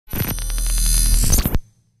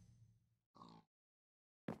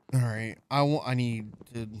All right. I need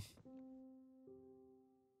to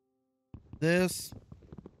this.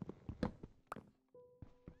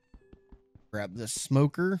 Grab this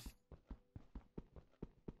smoker.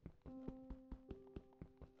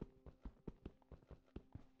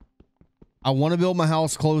 I want to build my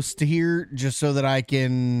house close to here just so that I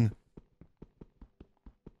can,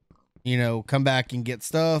 you know, come back and get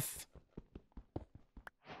stuff.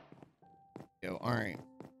 Yo, all right.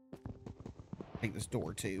 Take this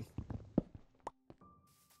door too. I'm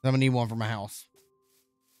gonna need one for my house.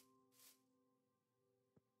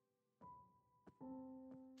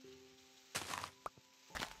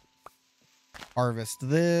 Harvest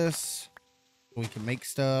this. We can make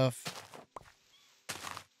stuff.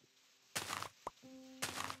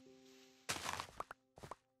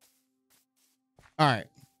 All right.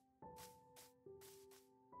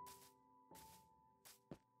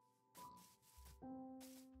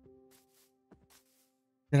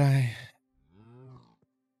 Did I?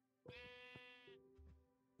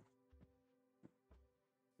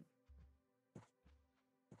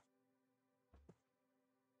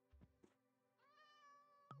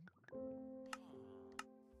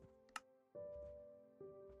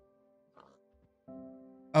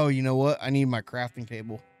 Oh, you know what? I need my crafting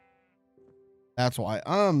table. That's why.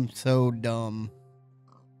 I'm so dumb.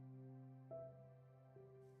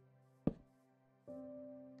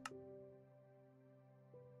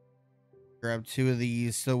 Grab 2 of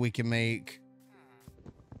these so we can make.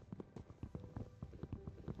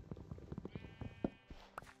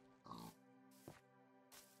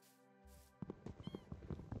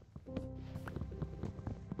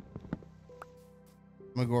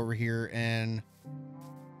 I'm gonna go over here and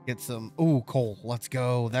get some. Ooh, coal. Let's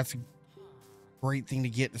go. That's a great thing to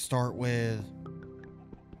get to start with.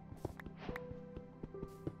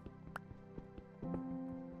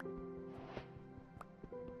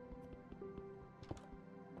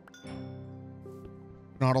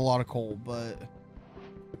 Not a lot of coal, but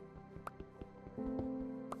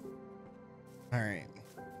all right.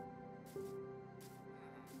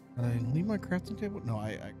 Did I leave my crafting table? No,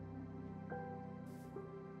 I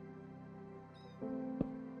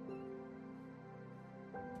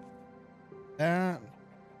that.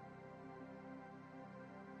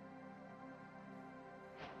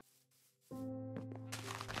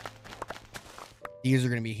 These are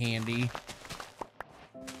going to be handy.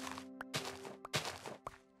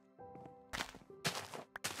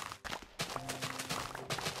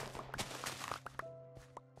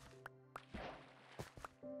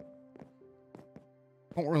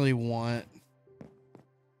 Don't really want.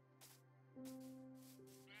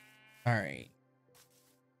 All right.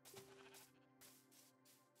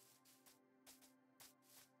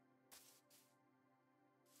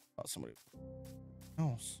 Oh, somebody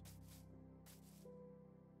else.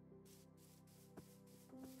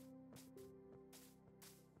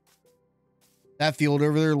 That field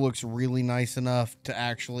over there looks really nice enough to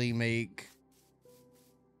actually make.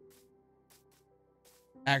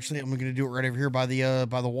 Actually, I'm gonna do it right over here by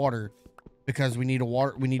the water, because we need a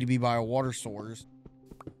water. We need to be by a water source.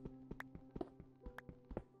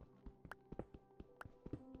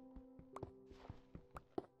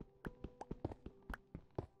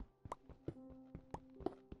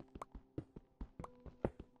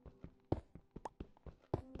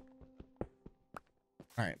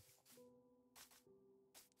 All right.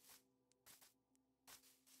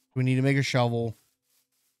 We need to make a shovel.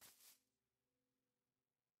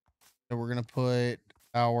 So we're gonna put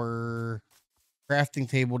our crafting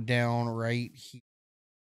table down right here.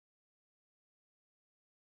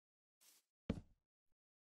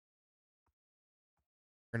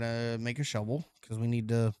 We're gonna make a shovel because we need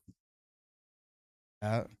to.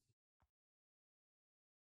 Their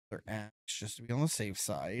axe just to be on the safe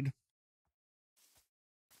side.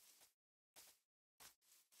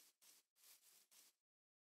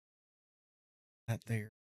 That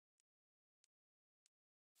there.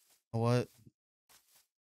 You know what?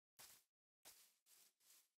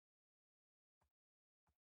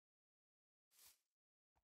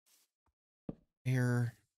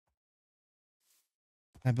 Here.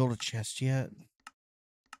 Can I build a chest yet?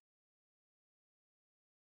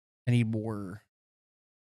 I need more.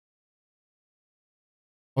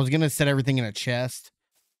 I was gonna set everything in a chest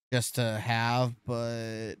just to have,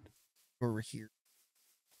 but over here.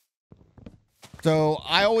 So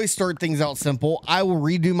I always start things out simple. I will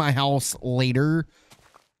redo my house later,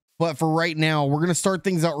 but for right now, we're gonna start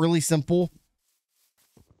things out really simple.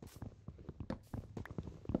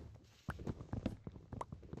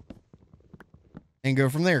 And go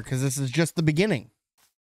from there, because this is just the beginning.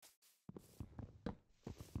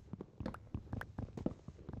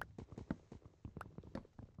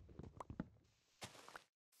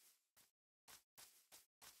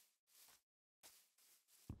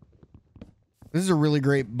 This is a really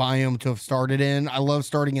great biome to have started in. I love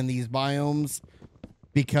starting in these biomes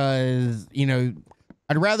because, you know,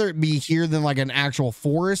 I'd rather it be here than like an actual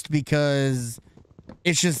forest because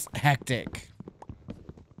it's just hectic.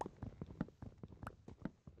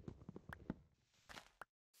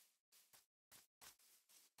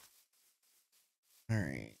 All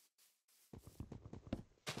right.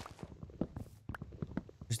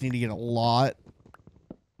 Just need to get a lot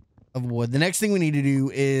of wood. The next thing we need to do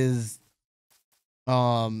is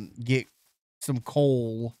get some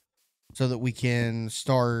coal so that we can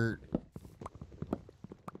start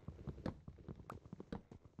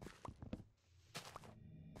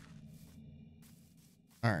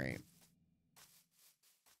all right.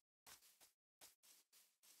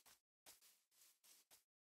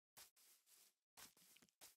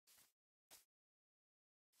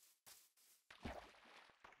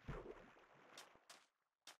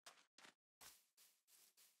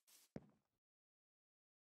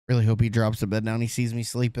 Really hope he drops to bed now and he sees me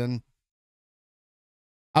sleeping.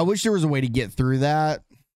 I wish there was a way to get through that.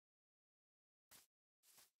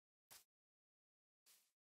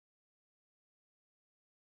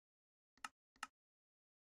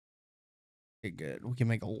 Okay, good. We can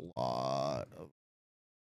make a lot of.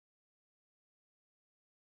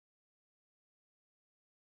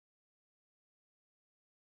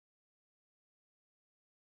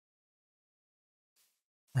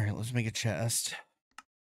 All right, let's make a chest.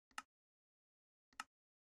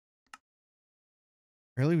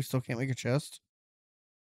 Really? We still can't make a chest?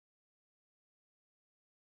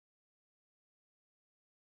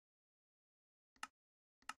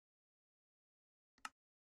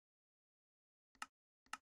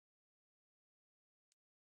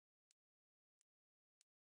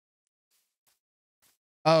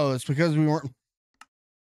 Oh, it's because we weren't.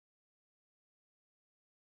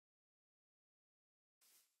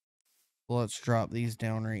 Let's drop these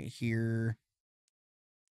down right here.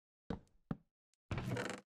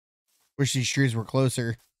 Wish these trees were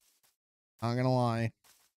closer. Not gonna lie.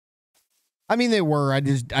 I mean, they were. I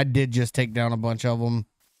did just take down a bunch of them.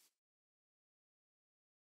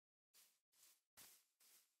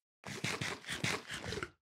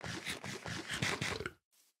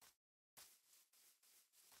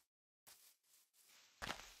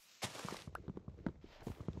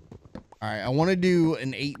 All right, I want to do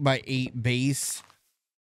an 8x8 base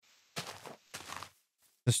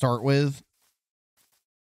to start with.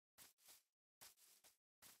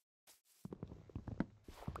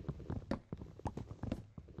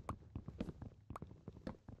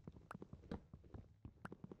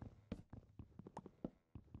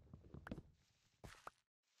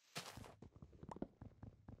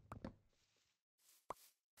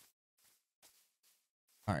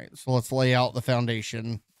 All right, so let's lay out the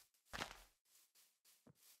foundation.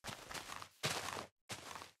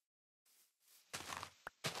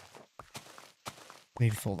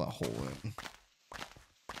 Need to fill that hole in.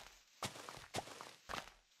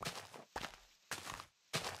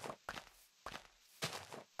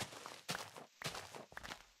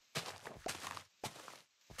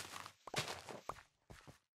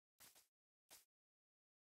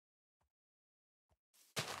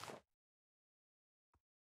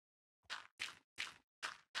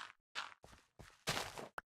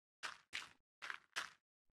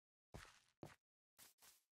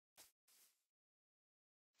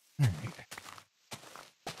 All right.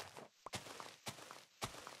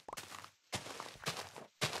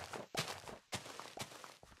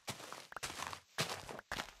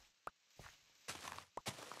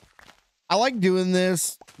 I like doing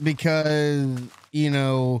this because, you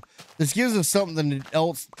know, this gives us something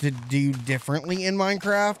else to do differently in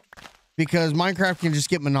Minecraft, because Minecraft can just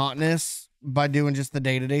get monotonous by doing just the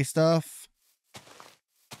day-to-day stuff.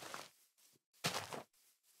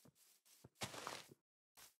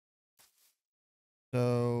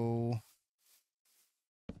 So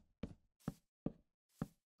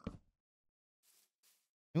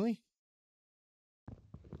really?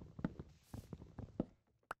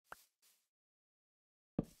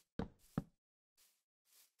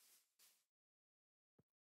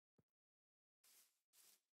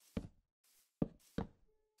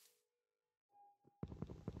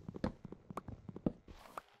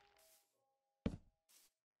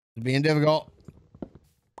 It's being difficult.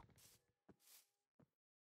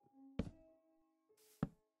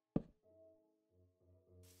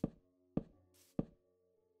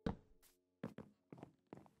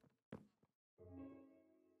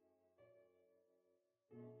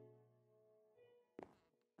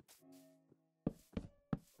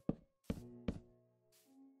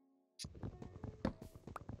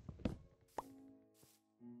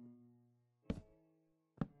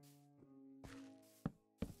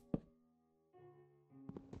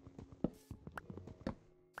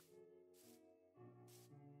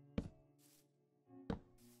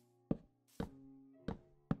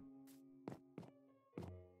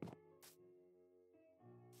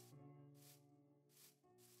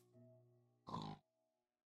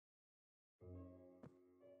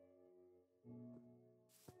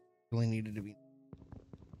 really needed to be.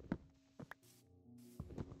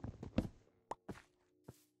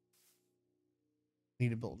 Need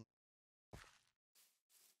to build.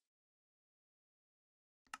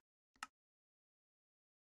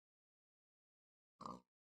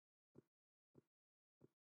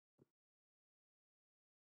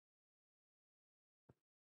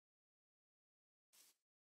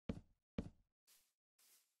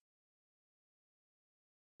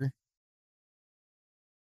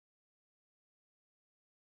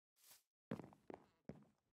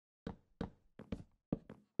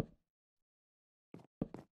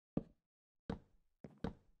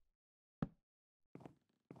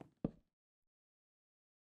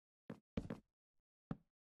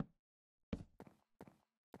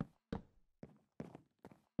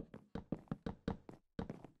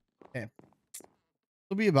 Okay.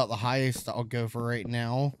 It'll be about the highest I'll go for right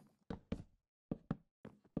now.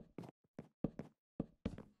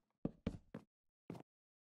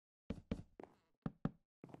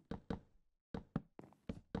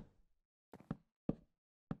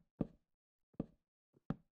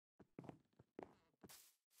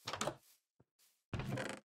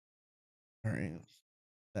 All right.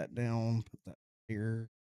 Put that down. Put that here.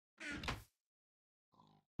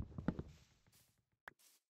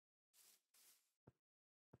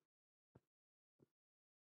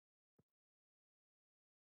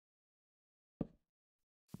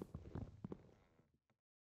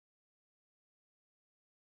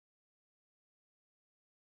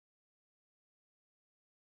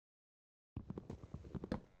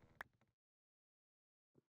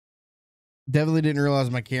 Definitely didn't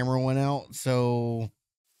realize my camera went out, so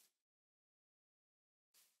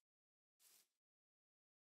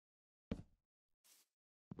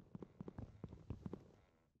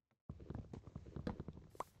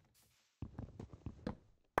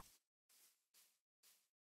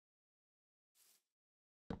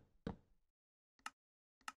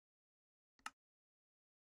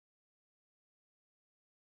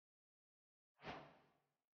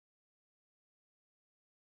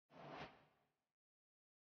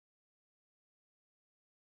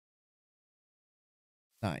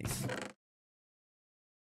nice.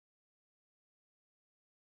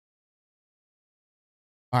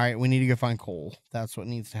 All right, we need to go find coal. That's what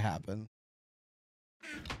needs to happen.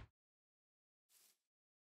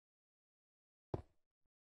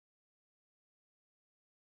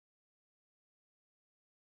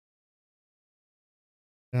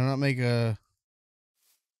 Did I not make a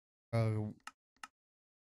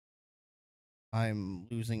I'm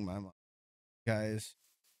losing my mind, guys.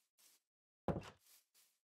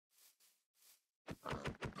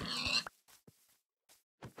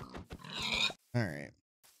 All right.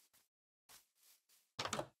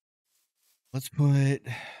 Let's put and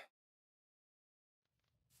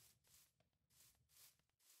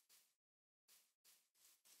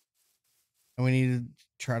we need to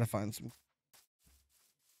try to find some.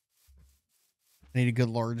 I need a good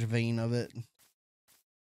large vein of it.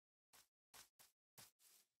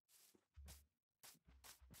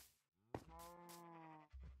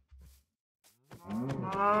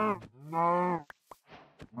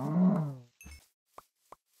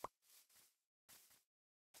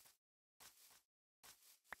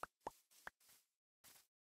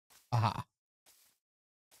 Aha.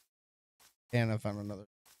 And I found another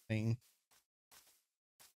thing.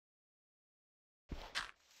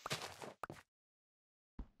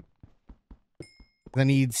 I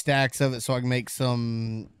need stacks of it so I can make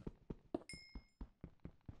some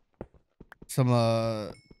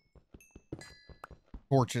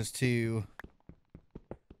torches too.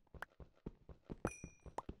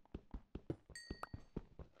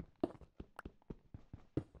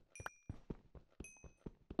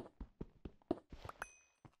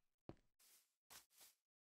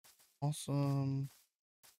 Awesome.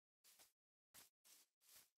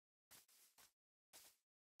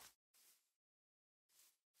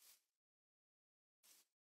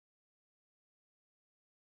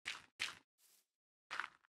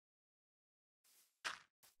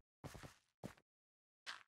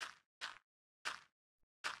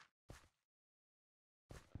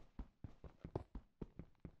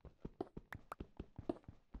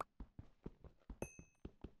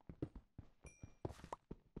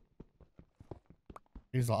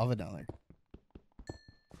 There's lava down there.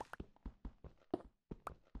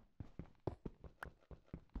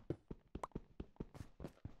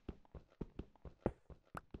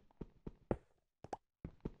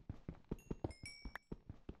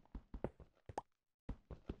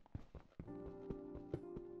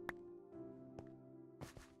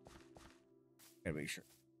 Gotta make sure.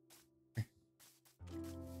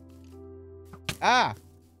 Ah!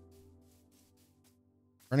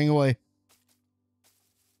 Running away.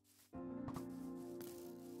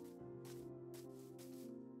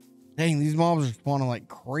 Dang, these mobs are spawning like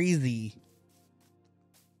crazy.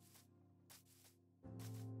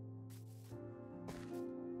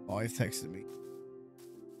 Oh, he texted me.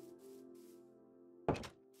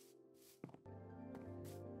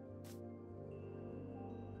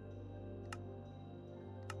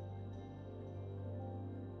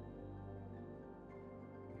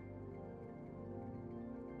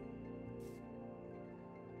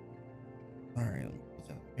 All right, let me put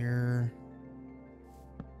that here.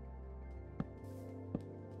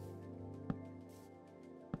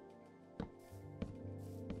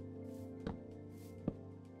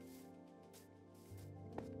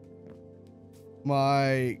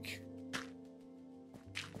 Mike.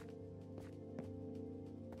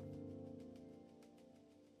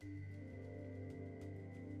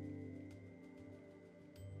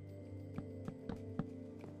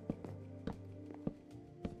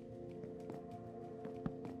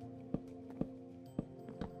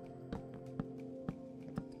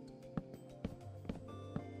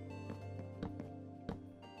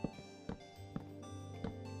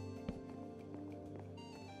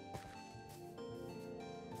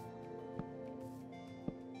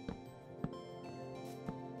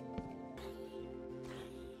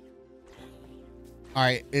 All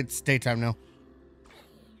right, it's daytime now.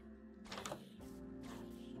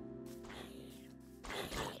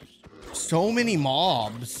 So many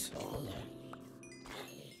mobs.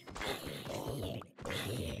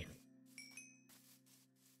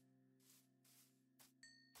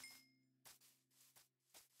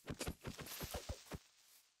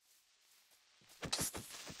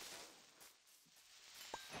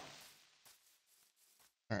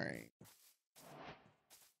 All right.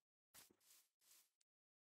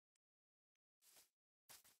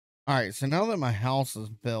 All right, so now that my house is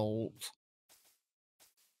built,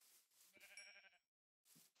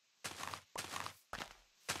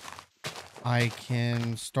 I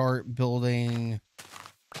can start building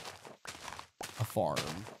a farm.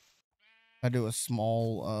 I do a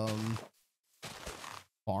small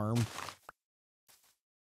farm.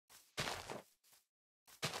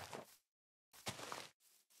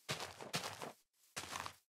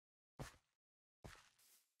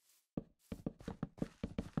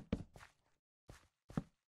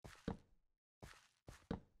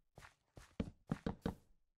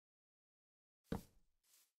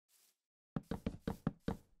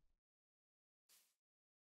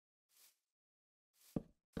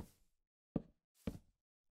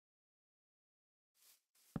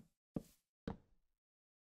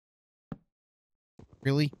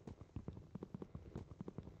 Really?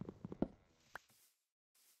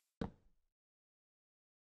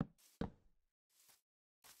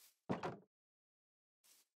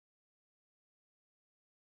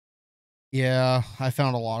 Yeah, I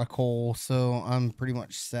found a lot of coal, so I'm pretty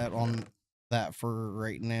much set on that for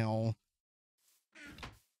right now.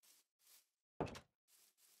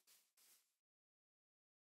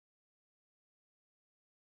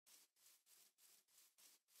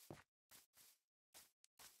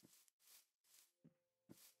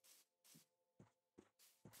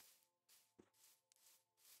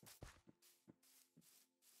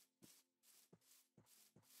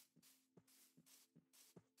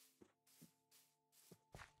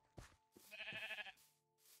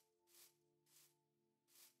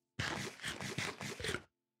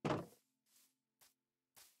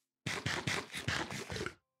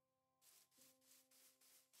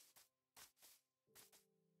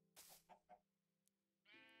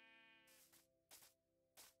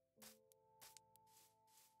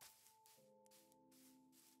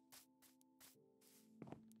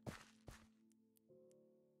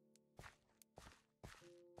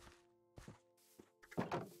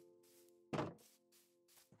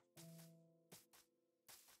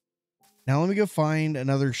 Now let me go find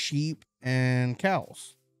another sheep and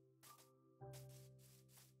cows.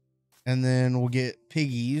 And then we'll get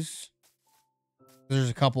piggies. There's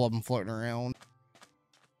a couple of them floating around.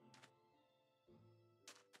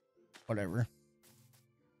 Whatever.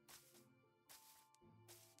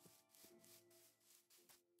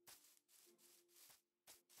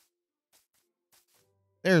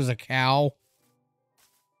 There's a cow.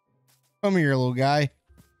 Come here, little guy.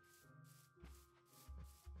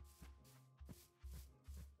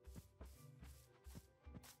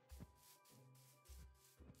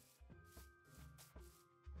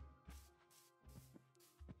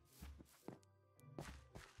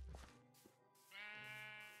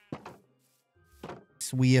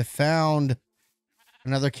 We have found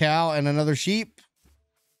Another cow and another sheep.